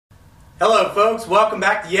Hello folks, welcome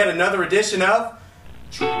back to yet another edition of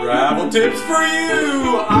Travel Tips for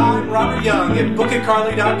You. I'm Robert Young at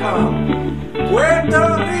bookitcarly.com.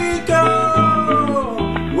 Puerto Rico!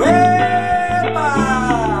 Wepa!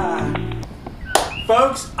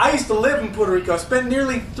 Folks, I used to live in Puerto Rico. I spent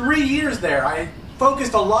nearly 3 years there. I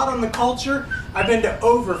focused a lot on the culture. I've been to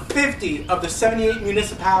over 50 of the 78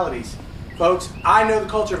 municipalities. Folks, I know the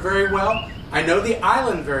culture very well. I know the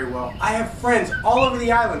island very well. I have friends all over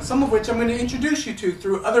the island, some of which I'm going to introduce you to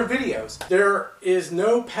through other videos. There is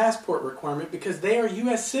no passport requirement because they are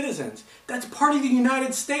U.S. citizens. That's part of the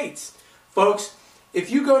United States. Folks,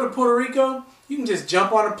 if you go to Puerto Rico, you can just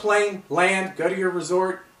jump on a plane, land, go to your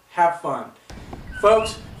resort, have fun.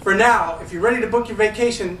 Folks, for now, if you're ready to book your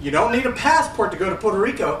vacation, you don't need a passport to go to Puerto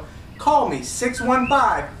Rico. Call me,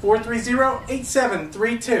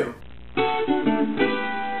 615-430-8732.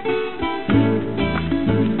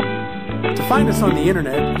 To find us on the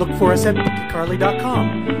internet, look for us at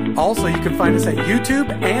bookitcarly.com. Also, you can find us at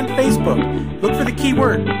YouTube and Facebook. Look for the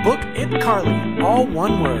keyword Book It Carly, all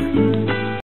one word.